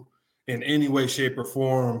you, in any way, shape, or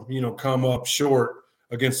form, come up short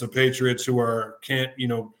against the Patriots, who can't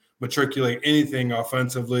matriculate anything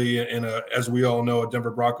offensively, and as we all know, a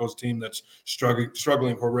Denver Broncos team that's struggling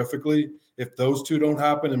horrifically. If those 2 don't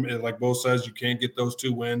happen, and like Bo says, you can't get those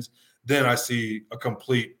 2 wins, then I see a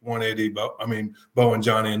complete 180. Bo and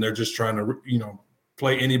Johnny, and they're just trying to,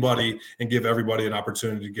 play anybody and give everybody an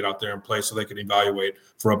opportunity to get out there and play so they can evaluate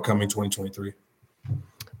for upcoming 2023.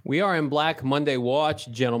 We are in Black Monday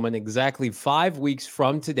Watch, gentlemen. Exactly 5 weeks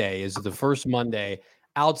from today is the first Monday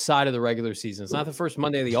outside of the regular season. It's not the first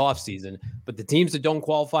Monday of the offseason, but the teams that don't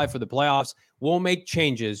qualify for the playoffs will make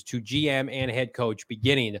changes to GM and head coach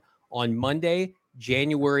beginning on Monday,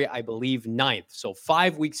 January, I believe, 9th. So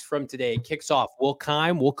 5 weeks from today, it kicks off. Will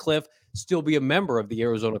Cliff still be a member of the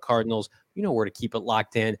Arizona Cardinals? You know where to keep it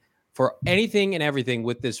locked in for anything and everything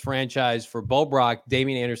with this franchise. For Bo Brock,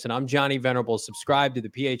 Damian Anderson, I'm Johnny Venerable. Subscribe to the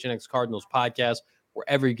PHNX Cardinals podcast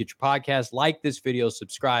wherever you get your podcast. Like this video,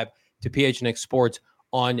 subscribe to PHNX Sports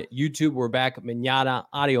on YouTube. We're back at Manana,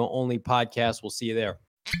 audio-only podcast. We'll see you there.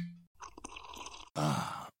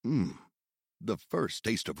 The first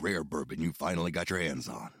taste of rare bourbon you finally got your hands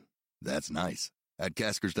on. That's nice. At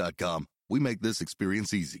Caskers.com, we make this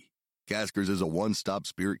experience easy. Caskers is a one-stop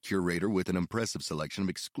spirit curator with an impressive selection of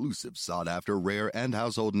exclusive, sought-after, rare, and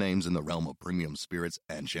household names in the realm of premium spirits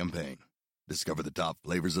and champagne. Discover the top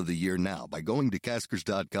flavors of the year now by going to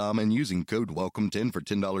Caskers.com and using code WELCOME10 for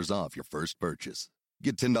 $10 off your first purchase.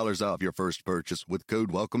 Get $10 off your first purchase with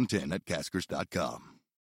code WELCOME10 at Caskers.com.